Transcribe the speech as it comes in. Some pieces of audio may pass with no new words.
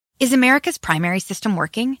Is America's primary system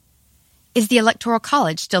working? Is the Electoral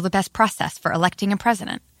College still the best process for electing a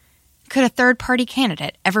president? Could a third-party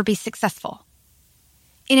candidate ever be successful?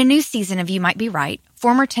 In a new season of You Might Be Right,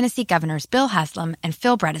 former Tennessee governors Bill Haslam and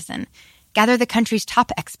Phil Bredesen gather the country's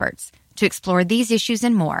top experts to explore these issues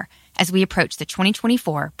and more as we approach the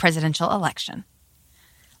 2024 presidential election.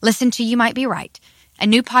 Listen to You Might Be Right, a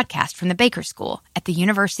new podcast from the Baker School at the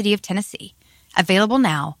University of Tennessee, available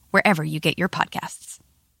now wherever you get your podcasts.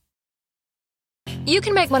 You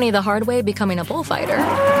can make money the hard way becoming a bullfighter,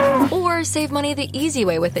 or save money the easy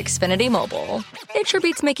way with Xfinity Mobile. It sure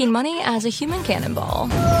beats making money as a human cannonball.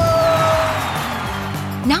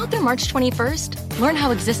 Now through March 21st, learn how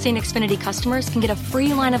existing Xfinity customers can get a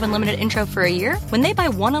free line of unlimited intro for a year when they buy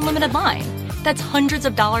one unlimited line. That's hundreds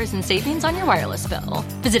of dollars in savings on your wireless bill.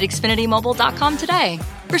 Visit XfinityMobile.com today.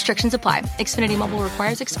 Restrictions apply. Xfinity Mobile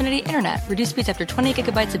requires Xfinity Internet. Reduced speeds after 20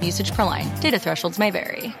 gigabytes of usage per line. Data thresholds may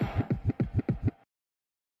vary.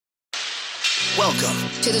 Welcome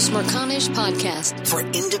to the Smerconish podcast for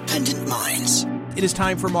independent minds. It is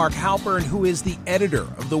time for Mark Halperin, who is the editor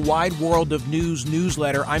of the Wide World of News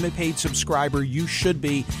newsletter. I'm a paid subscriber. You should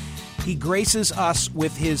be. He graces us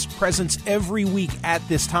with his presence every week at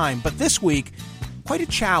this time. But this week, quite a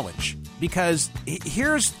challenge, because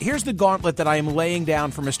here's the gauntlet that I am laying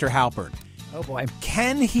down for Mr. Halperin. Oh, boy.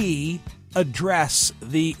 Can he address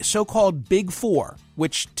the so-called Big Four,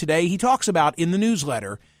 which today he talks about in the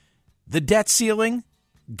newsletter: the debt ceiling,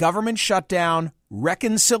 government shutdown,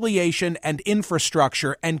 reconciliation, and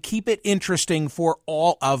infrastructure, and keep it interesting for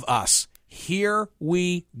all of us? Here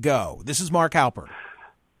we go. This is Mark Halperin.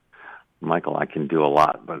 Michael, I can do a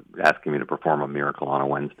lot, but asking me to perform a miracle on a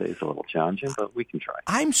Wednesday is a little challenging, but we can try.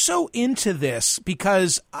 I'm so into this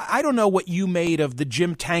because I don't know what you made of the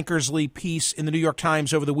Jim Tankersley piece in the New York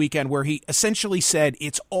Times over the weekend, where he essentially said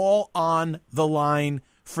it's all on the line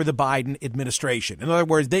for the Biden administration. In other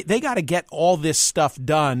words, they got to get all this stuff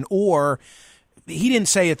done, or he didn't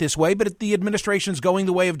say it this way, but the administration's going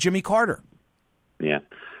the way of Jimmy Carter. Yeah.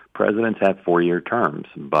 Presidents have 4-year terms,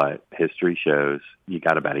 but history shows you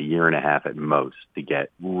got about a year and a half at most to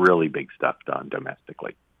get really big stuff done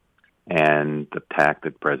domestically. And the tack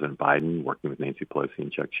that President Biden, working with Nancy Pelosi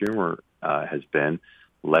and Chuck Schumer, has been,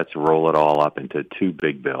 let's roll it all up into two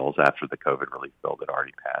big bills after the COVID relief bill that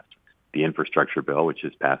already passed. The infrastructure bill, which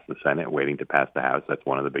has passed the Senate, waiting to pass the House. That's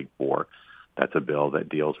one of the big four. That's a bill that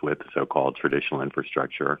deals with the so-called traditional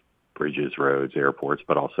infrastructure, bridges, roads, airports,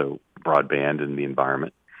 but also broadband and the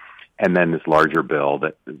environment. And then this larger bill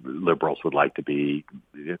that liberals would like to be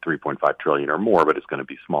 $3.5 trillion or more, but it's going to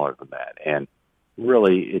be smaller than that. And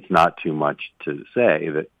really, it's not too much to say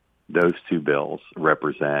that those two bills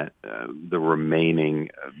represent the remaining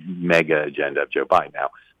mega agenda of Joe Biden. Now,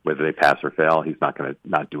 whether they pass or fail, he's not going to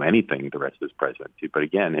not do anything the rest of his presidency. But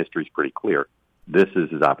again, history's pretty clear. This is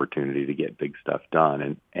his opportunity to get big stuff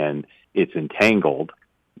done. And it's entangled,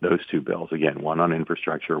 those two bills, again, one on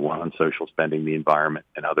infrastructure, one on social spending, the environment,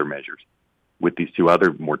 and other measures, with these two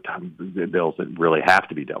other more bills that really have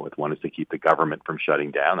to be dealt with. One is to keep the government from shutting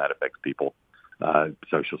down. That affects people,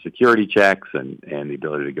 Social Security checks and the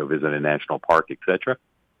ability to go visit a national park, et cetera.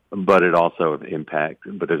 But it also impacts.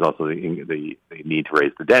 But there's also the need to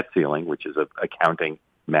raise the debt ceiling, which is an accounting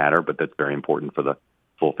matter, but that's very important for the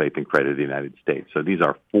full faith and credit of the United States. So these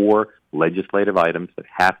are four legislative items that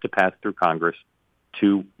have to pass through Congress.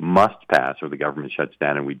 2 must pass, or the government shuts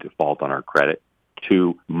down and we default on our credit.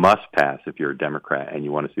 2 must pass if you're a Democrat and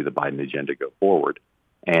you want to see the Biden agenda go forward.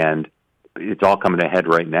 And it's all coming ahead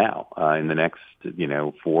right now. In the next,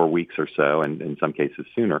 4 weeks or so, and in some cases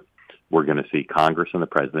sooner, we're going to see Congress and the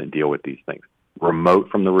president deal with these things, remote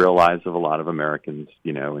from the real lives of a lot of Americans,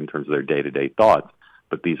 in terms of their day-to-day thoughts.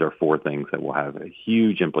 But these are 4 things that will have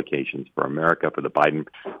huge implications for America, for the Biden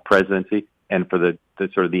presidency, and for the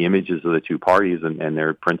sort of the images of the two parties and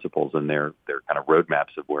their principles and their kind of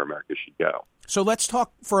roadmaps of where America should go. So let's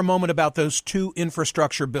talk for a moment about those two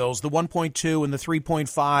infrastructure bills, the 1.2 and the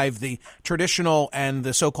 3.5, the traditional and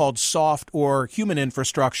the so-called soft or human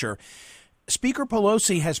infrastructure. Speaker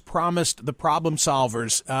Pelosi has promised the problem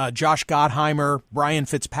solvers, Josh Gottheimer, Brian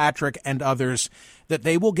Fitzpatrick, and others, that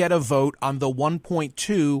they will get a vote on the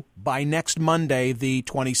 1.2 by next Monday, the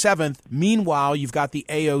 27th. Meanwhile, you've got the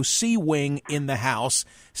AOC wing in the House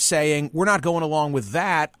saying we're not going along with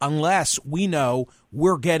that unless we know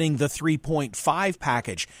we're getting the 3.5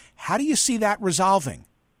 package. How do you see that resolving?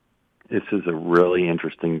 This is a really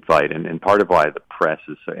interesting fight, and part of why the press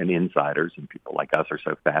is and insiders and people like us are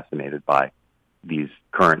so fascinated by these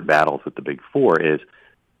current battles with the Big Four is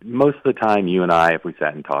most of the time you and I, if we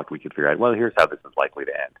sat and talked, we could figure out, well, here's how this is likely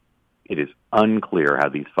to end. it is unclear how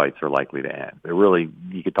these fights are likely to end.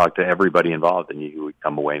 You could talk to everybody involved, and you would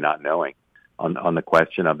come away not knowing on the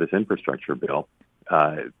question of this infrastructure bill.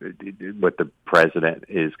 What the president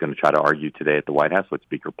is going to try to argue today at the White House, what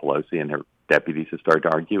Speaker Pelosi and her deputies have started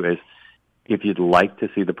to argue, is if you'd like to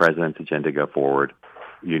see the president's agenda go forward,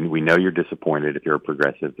 we know you're disappointed if you're a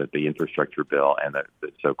progressive that the infrastructure bill and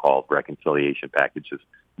the so-called reconciliation package is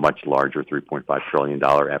much larger, $3.5 trillion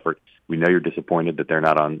effort. We know you're disappointed that they're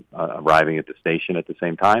not arriving at the station at the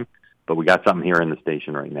same time, but we got something here in the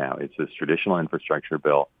station right now. It's this traditional infrastructure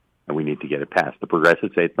bill, and we need to get it passed. The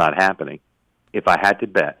progressives say it's not happening. If I had to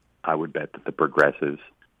bet, I would bet that the progressives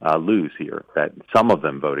lose here, that some of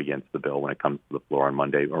them vote against the bill when it comes to the floor on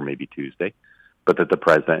Monday or maybe Tuesday, but that the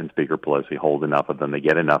president and Speaker Pelosi hold enough of them, they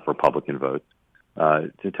get enough Republican votes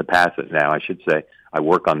to pass it. Now, I should say I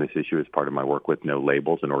work on this issue as part of my work with No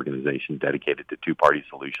Labels, an organization dedicated to two-party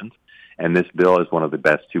solutions, and this bill is one of the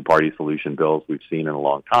best two-party solution bills we've seen in a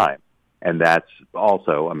long time, and that's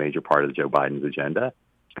also a major part of Joe Biden's agenda.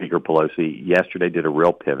 Speaker Pelosi yesterday did a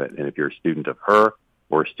real pivot, and if you're a student of her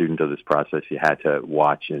or a student of this process, you had to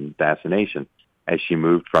watch in fascination as she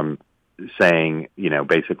moved from saying,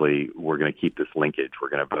 basically, we're going to keep this linkage, we're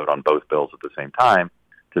going to vote on both bills at the same time,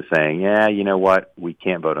 to saying, yeah, you know what, we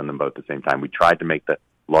can't vote on them both at the same time. We tried to make the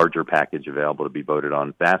larger package available to be voted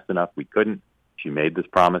on fast enough. We couldn't. She made this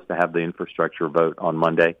promise to have the infrastructure vote on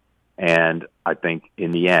Monday, and I think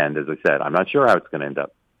in the end, as I said, I'm not sure how it's going to end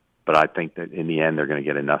up, but I think that in the end, they're going to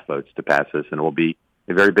get enough votes to pass this, and it will be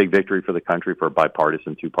a very big victory for the country for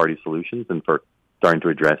bipartisan two-party solutions and for starting to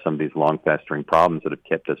address some of these long-festering problems that have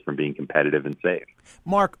kept us from being competitive and safe.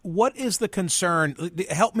 Mark, what is the concern?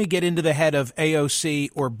 Help me get into the head of AOC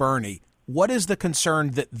or Bernie. What is the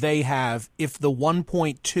concern that they have if the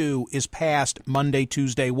 1.2 is passed Monday,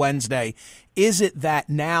 Tuesday, Wednesday? Is it that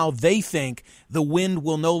now they think the wind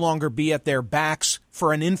will no longer be at their backs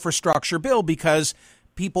for an infrastructure bill because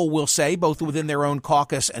people will say, both within their own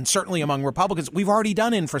caucus and certainly among Republicans, we've already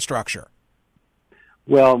done infrastructure?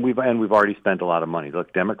 Well, we've already spent a lot of money.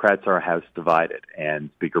 Look, Democrats are a house divided, and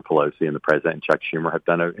Speaker Pelosi and the president and Chuck Schumer have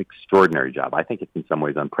done an extraordinary job. I think it's in some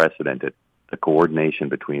ways unprecedented, the coordination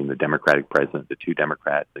between the Democratic president, the two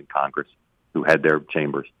Democrats in Congress who had their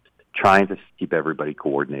chambers, trying to keep everybody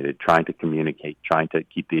coordinated, trying to communicate, trying to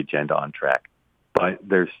keep the agenda on track. But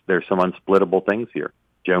there's some unsplittable things here.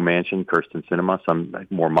 Joe Manchin, Kirsten Sinema, some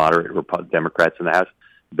more moderate Democrats in the House,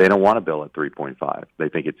 they don't want a bill at 3.5. They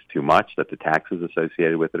think it's too much, that the taxes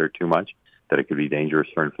associated with it are too much, that it could be dangerous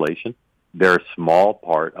for inflation. They're a small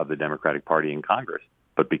part of the Democratic Party in Congress,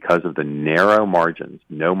 but because of the narrow margins,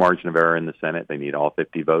 no margin of error in the Senate, they need all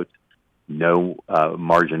 50 votes, no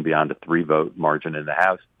margin beyond a 3-vote margin in the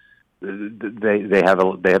House, they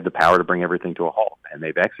have the power to bring everything to a halt, and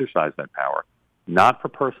they've exercised that power, not for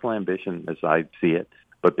personal ambition as I see it,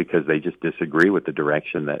 but because they just disagree with the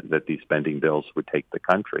direction that these spending bills would take the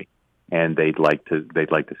country, and they'd like to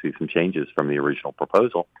see some changes from the original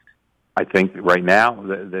proposal. I think right now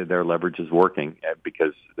their leverage is working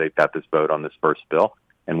because they've got this vote on this first bill,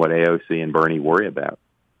 and what AOC and Bernie worry about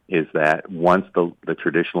is that once the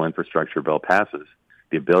traditional infrastructure bill passes,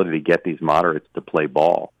 the ability to get these moderates to play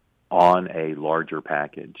ball on a larger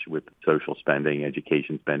package with social spending,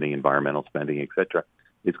 education spending, environmental spending, et cetera,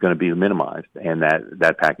 it's going to be minimized, and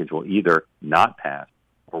that package will either not pass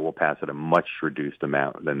or will pass at a much reduced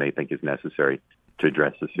amount than they think is necessary to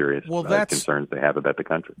address the serious concerns they have about the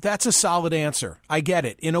country. That's a solid answer. I get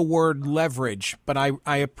it. In a word, leverage, but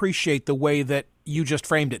I appreciate the way that you just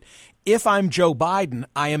framed it. If I'm Joe Biden,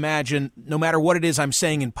 I imagine no matter what it is I'm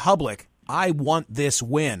saying in public, I want this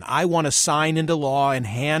win. I want to sign into law and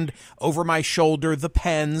hand over my shoulder the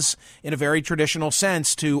pens, in a very traditional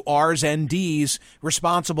sense, to R's and D's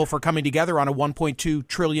responsible for coming together on a $1.2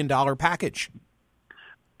 trillion package.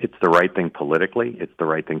 It's the right thing politically. It's the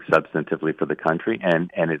right thing substantively for the country, and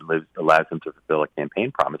it allows them to fulfill a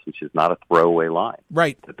campaign promise, which is not a throwaway line.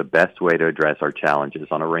 Right. That the best way to address our challenges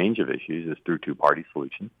on a range of issues is through two-party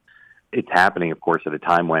solutions. It's happening, of course, at a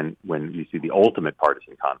time when you see the ultimate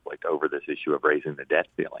partisan conflict over this issue of raising the debt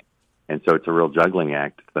ceiling. And so it's a real juggling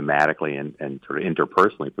act thematically and sort of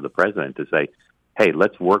interpersonally for the president to say, hey,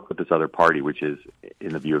 let's work with this other party, which is,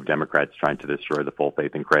 in the view of Democrats, trying to destroy the full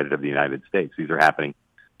faith and credit of the United States. These are happening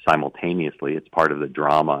simultaneously. It's part of the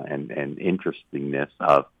drama and interestingness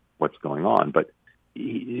of what's going on. But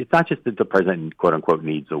it's not just that the president, quote unquote,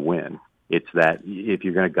 needs a win. It's that if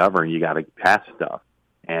you're going to govern, you got to pass stuff.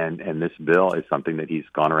 And this bill is something that he's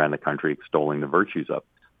gone around the country extolling the virtues of.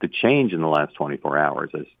 The change in the last 24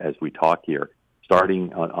 hours, as we talk here,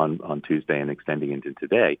 starting on Tuesday and extending into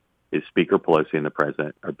today, is Speaker Pelosi and the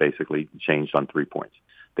president are basically changed on 3 points.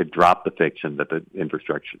 They've dropped the fiction that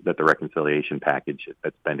the reconciliation package,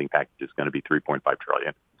 that spending package, is going to be $3.5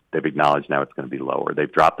 trillion. They've acknowledged now it's going to be lower.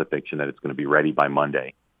 They've dropped the fiction that it's going to be ready by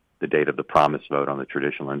Monday, the date of the promised vote on the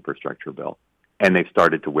traditional infrastructure bill. And they've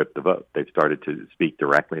started to whip the vote. They've started to speak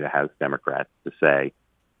directly to House Democrats to say,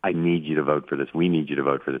 I need you to vote for this. We need you to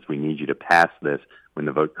vote for this. We need you to pass this when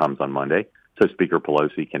the vote comes on Monday, so Speaker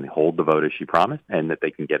Pelosi can hold the vote as she promised and that they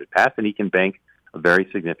can get it passed, and he can bank a very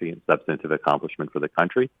significant substantive accomplishment for the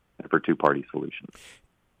country and for two-party solutions.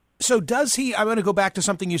 So does he, I'm going to go back to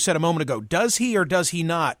something you said a moment ago, does he or does he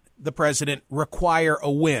not, the president, require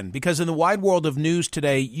a win? Because in the wide world of news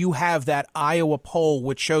today, you have that Iowa poll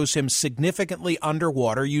which shows him significantly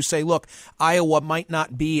underwater. You say, look, Iowa might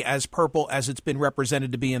not be as purple as it's been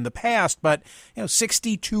represented to be in the past, but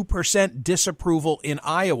 62% disapproval in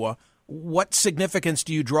Iowa. What significance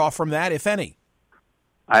do you draw from that, if any?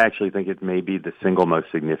 I actually think it may be the single most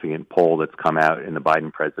significant poll that's come out in the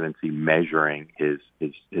Biden presidency measuring his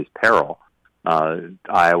peril.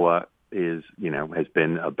 Iowa has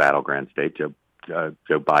been a battleground state. Joe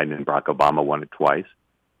Biden and Barack Obama won it twice.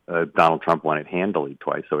 Donald Trump won it handily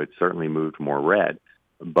twice, so it's certainly moved more red.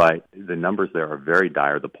 But the numbers there are very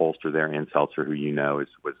dire. The pollster there, Ann Seltzer, who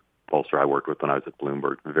was a pollster I worked with when I was at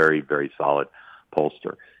Bloomberg, very, very solid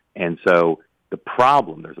pollster. And so the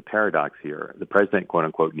problem, there's a paradox here. The president, quote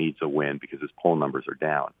unquote, needs a win because his poll numbers are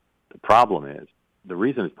down. The problem is, the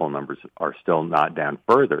reason his poll numbers are still not down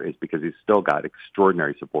further is because he's still got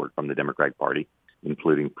extraordinary support from the Democratic Party,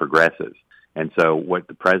 including progressives. And so what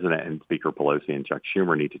the president and Speaker Pelosi and Chuck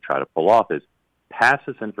Schumer need to try to pull off is pass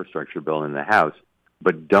this infrastructure bill in the House,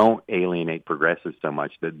 but don't alienate progressives so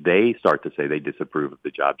much that they start to say they disapprove of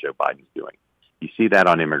the job Joe Biden's doing. You see that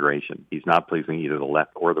on immigration. He's not pleasing either the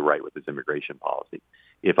left or the right with his immigration policy.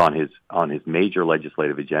 If on his major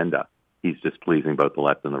legislative agenda, he's displeasing both the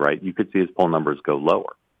left and the right, you could see his poll numbers go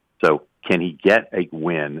lower. So can he get a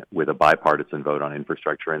win with a bipartisan vote on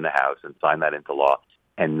infrastructure in the House and sign that into law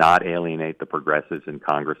and not alienate the progressives in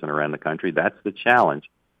Congress and around the country? That's the challenge,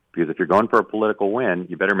 because if you're going for a political win,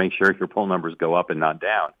 you better make sure your poll numbers go up and not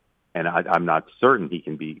down. And I'm not certain he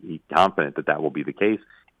can be confident that that will be the case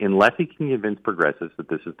unless he can convince progressives that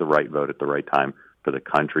this is the right vote at the right time for the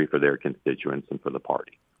country, for their constituents, and for the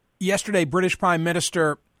party. Yesterday, British Prime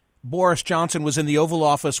Minister Boris Johnson was in the Oval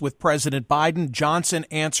Office with President Biden. Johnson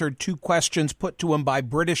answered two questions put to him by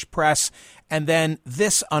British press, and then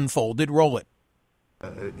this unfolded. Roll it.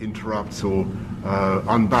 Interrupts or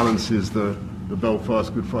unbalances the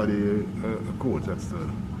Belfast Good Friday Accords. That's the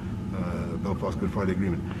Belfast Good Friday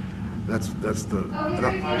Agreement. That's the.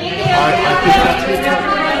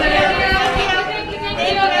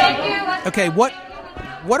 Okay, what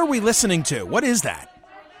are we listening to? What is that?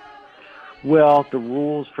 Well, the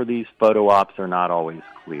rules for these photo ops are not always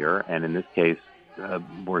clear, and in this case,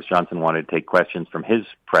 Boris Johnson wanted to take questions from his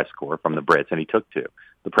press corps, from the Brits, and he took two.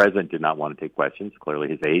 The president did not want to take questions. Clearly,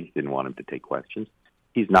 his aides didn't want him to take questions.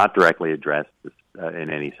 He's not directly addressed this, in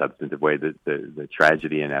any substantive way the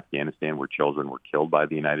tragedy in Afghanistan where children were killed by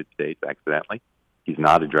the United States accidentally. He's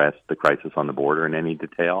not addressed the crisis on the border in any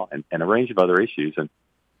detail, and a range of other issues. And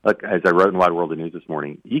look, as I wrote in Wide World of News this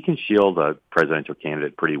morning, you can shield a presidential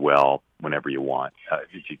candidate pretty well whenever you want,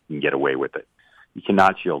 if you can get away with it. You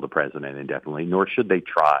cannot shield the president indefinitely, nor should they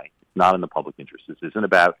try. It's not in the public interest. This isn't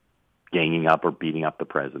about ganging up or beating up the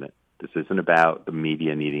president. This isn't about the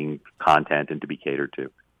media needing content and to be catered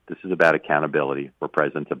to. This is about accountability for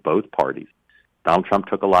presidents of both parties. Donald Trump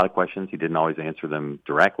took a lot of questions. He didn't always answer them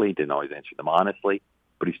directly, didn't always answer them honestly,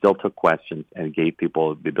 but he still took questions and gave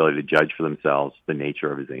people the ability to judge for themselves the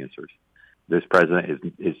nature of his answers. This president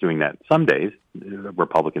is doing that some days.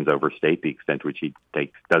 Republicans overstate the extent to which he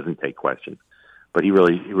doesn't take questions. But he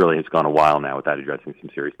really has gone a while now without addressing some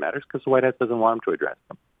serious matters because the White House doesn't want him to address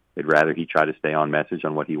them. They'd rather he try to stay on message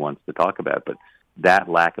on what he wants to talk about. But that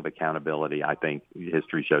lack of accountability, I think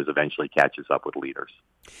history shows, eventually catches up with leaders.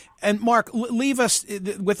 And Mark, leave us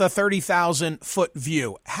with a 30,000-foot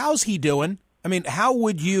view. How's he doing? I mean, how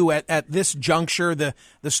would you, at this juncture, the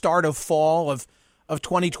start of fall of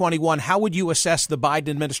 2021, how would you assess the Biden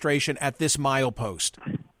administration at this milepost?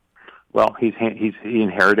 Well, he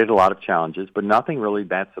inherited a lot of challenges, but nothing really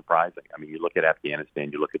that surprising. I mean, you look at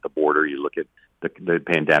Afghanistan, you look at the border, you look at the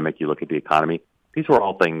pandemic, you look at the economy. These were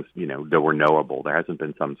all things, that were knowable. There hasn't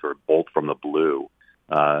been some sort of bolt from the blue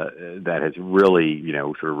that has really,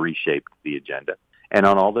 sort of reshaped the agenda. And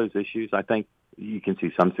on all those issues, I think you can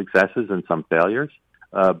see some successes and some failures.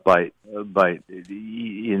 But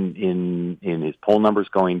in his poll numbers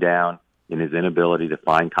going down, in his inability to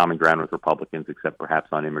find common ground with Republicans, except perhaps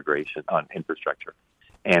on immigration, on infrastructure,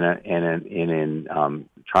 and in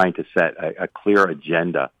trying to set a clear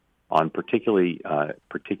agenda on particularly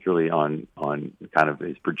on kind of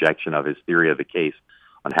his projection of his theory of the case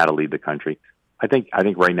on how to lead the country. I think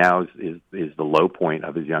right now is the low point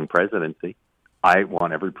of his young presidency. I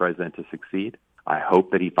want every president to succeed. I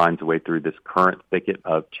hope that he finds a way through this current thicket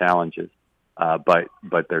of challenges.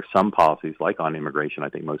 But there's some policies, like on immigration, I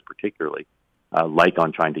think most particularly, like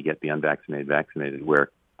on trying to get the unvaccinated vaccinated, where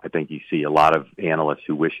I think you see a lot of analysts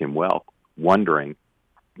who wish him well, wondering,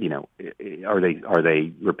 are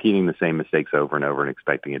they repeating the same mistakes over and over and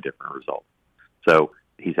expecting a different result? So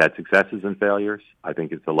he's had successes and failures. I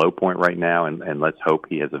think it's a low point right now, and let's hope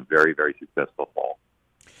he has a very, very successful fall.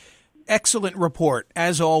 Excellent report,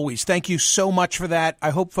 as always. Thank you so much for that. I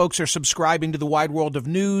hope folks are subscribing to the Wide World of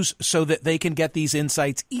News so that they can get these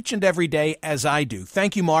insights each and every day, as I do.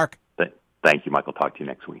 Thank you, Mark. Thank you, Michael. Talk to you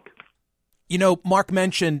next week. Mark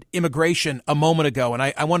mentioned immigration a moment ago, and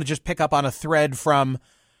I want to just pick up on a thread from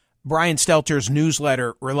Brian Stelter's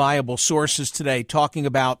newsletter, Reliable Sources, today, talking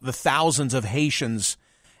about the thousands of Haitians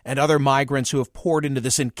and other migrants who have poured into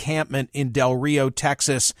this encampment in Del Rio,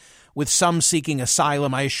 Texas, with some seeking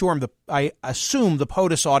asylum. I assume the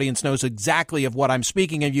POTUS audience knows exactly of what I'm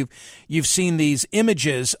speaking of. You've seen these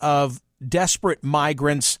images of desperate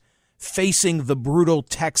migrants facing the brutal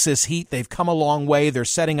Texas heat. They've come a long way. They're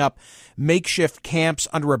setting up makeshift camps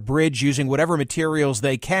under a bridge using whatever materials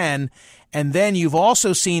they can. And then you've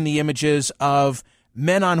also seen the images of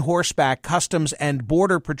men on horseback, Customs and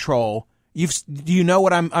Border Patrol. Do you know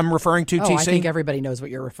what I'm referring to, TC? I think everybody knows what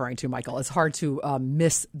you're referring to, Michael. It's hard to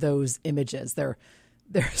miss those images. They're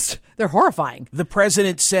horrifying. The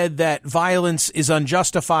president said that violence is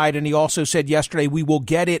unjustified, and he also said yesterday, we will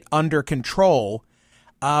get it under control.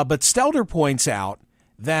 But Stelter points out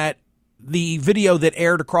that the video that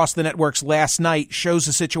aired across the networks last night shows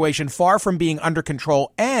the situation far from being under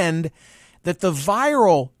control, and that the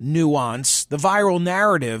viral nuance, the viral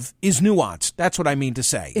narrative is nuanced. That's what I mean to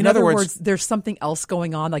say. In other words, there's something else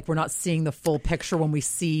going on. Like, we're not seeing the full picture when we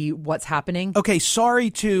see what's happening. Okay, sorry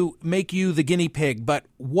to make you the guinea pig, but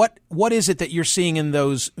what is it that you're seeing in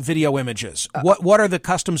those video images? What are the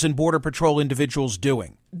Customs and Border Patrol individuals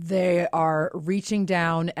doing? They are reaching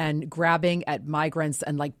down and grabbing at migrants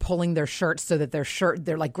and like pulling their shirts so that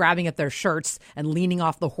they're like grabbing at their shirts and leaning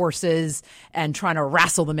off the horses and trying to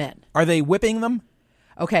wrestle them in. Are they whipping them?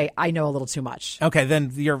 Okay, I know a little too much. Okay,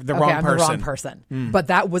 then you're the wrong person. I'm the wrong person. But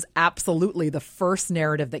that was absolutely the first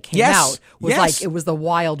narrative that came out. Was like it was the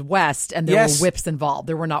Wild West and there were whips involved.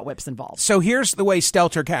 There were not whips involved. So here's the way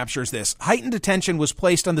Stelter captures this. Heightened attention was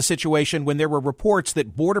placed on the situation when there were reports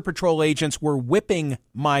that Border Patrol agents were whipping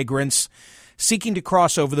migrants seeking to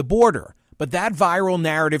cross over the border. But that viral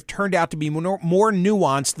narrative turned out to be more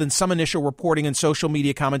nuanced than some initial reporting and social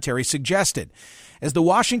media commentary suggested. As the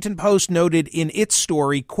Washington Post noted in its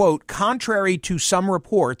story, quote, contrary to some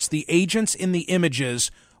reports, the agents in the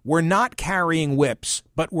images were not carrying whips,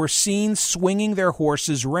 but were seen swinging their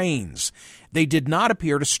horses' reins. They did not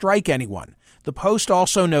appear to strike anyone. The Post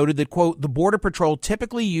also noted that, quote, the Border Patrol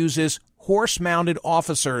typically uses horse-mounted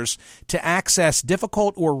officers to access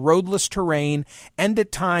difficult or roadless terrain and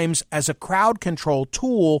at times as a crowd control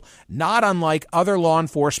tool, not unlike other law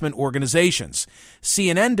enforcement organizations.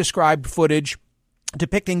 CNN described footage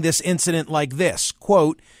depicting this incident like this,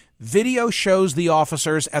 quote, video shows the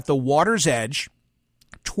officers at the water's edge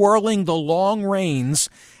twirling the long reins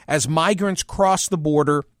as migrants cross the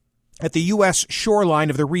border at the U.S. shoreline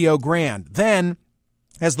of the Rio Grande. Then,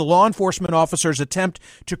 as the law enforcement officers attempt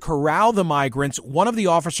to corral the migrants, one of the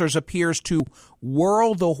officers appears to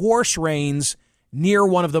whirl the horse reins near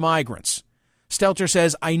one of the migrants. Stelter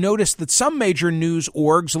says, I noticed that some major news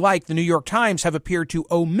orgs like the New York Times have appeared to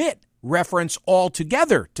omit reference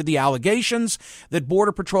altogether to the allegations that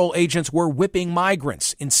Border Patrol agents were whipping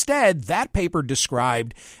migrants. Instead, that paper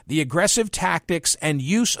described the aggressive tactics and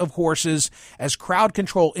use of horses as crowd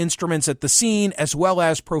control instruments at the scene, as well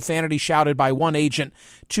as profanity shouted by one agent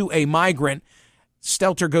to a migrant.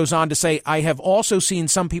 Stelter goes on to say, I have also seen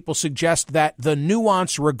some people suggest that the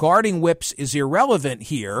nuance regarding whips is irrelevant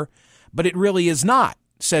here, but it really is not,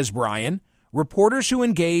 says Brian. Reporters who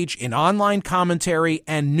engage in online commentary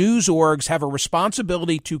and news orgs have a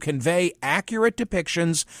responsibility to convey accurate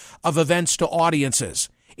depictions of events to audiences.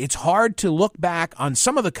 It's hard to look back on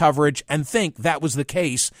some of the coverage and think that was the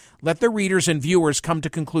case. Let the readers and viewers come to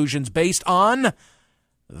conclusions based on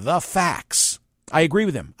the facts. I agree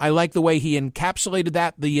with him. I like the way he encapsulated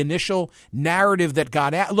that, the initial narrative that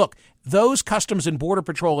got at. Look, those Customs and Border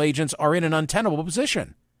Patrol agents are in an untenable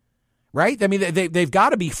position. Right? I mean, they've got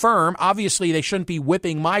to be firm. Obviously, they shouldn't be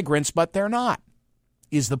whipping migrants, but they're not,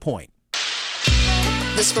 is the point.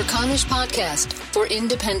 The Smerconish Podcast for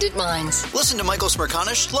independent minds. Listen to Michael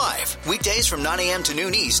Smerconish live weekdays from 9 a.m. to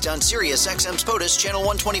noon East on Sirius XM's POTUS Channel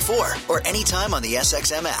 124 or anytime on the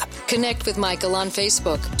SXM app. Connect with Michael on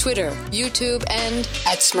Facebook, Twitter, YouTube, and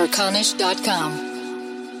at Smerconish.com.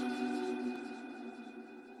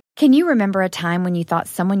 Can you remember a time when you thought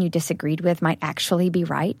someone you disagreed with might actually be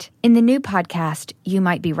right? In the new podcast, You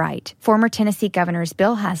Might Be Right, former Tennessee Governors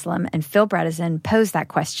Bill Haslam and Phil Bredesen pose that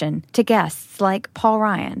question to guests like Paul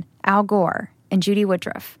Ryan, Al Gore, and Judy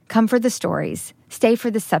Woodruff. Come for the stories, stay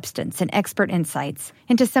for the substance and expert insights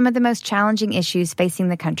into some of the most challenging issues facing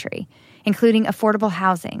the country, including affordable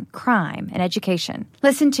housing, crime, and education.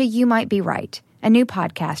 Listen to You Might Be Right, a new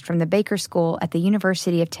podcast from the Baker School at the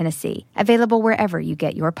University of Tennessee, available wherever you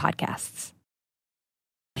get your podcasts.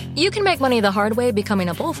 You can make money the hard way becoming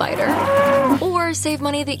a bullfighter, or save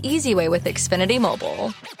money the easy way with Xfinity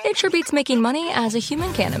Mobile. It sure beats making money as a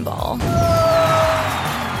human cannonball.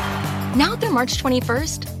 Now through March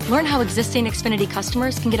 21st, learn how existing Xfinity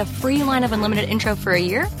customers can get a free line of unlimited intro for a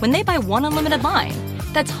year when they buy one unlimited line.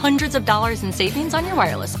 That's hundreds of dollars in savings on your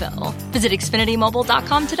wireless bill. Visit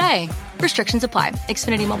XfinityMobile.com today. Restrictions apply.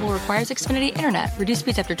 Xfinity Mobile requires Xfinity Internet. Reduced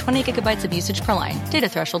speeds after 20 gigabytes of usage per line. Data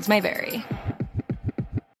thresholds may vary.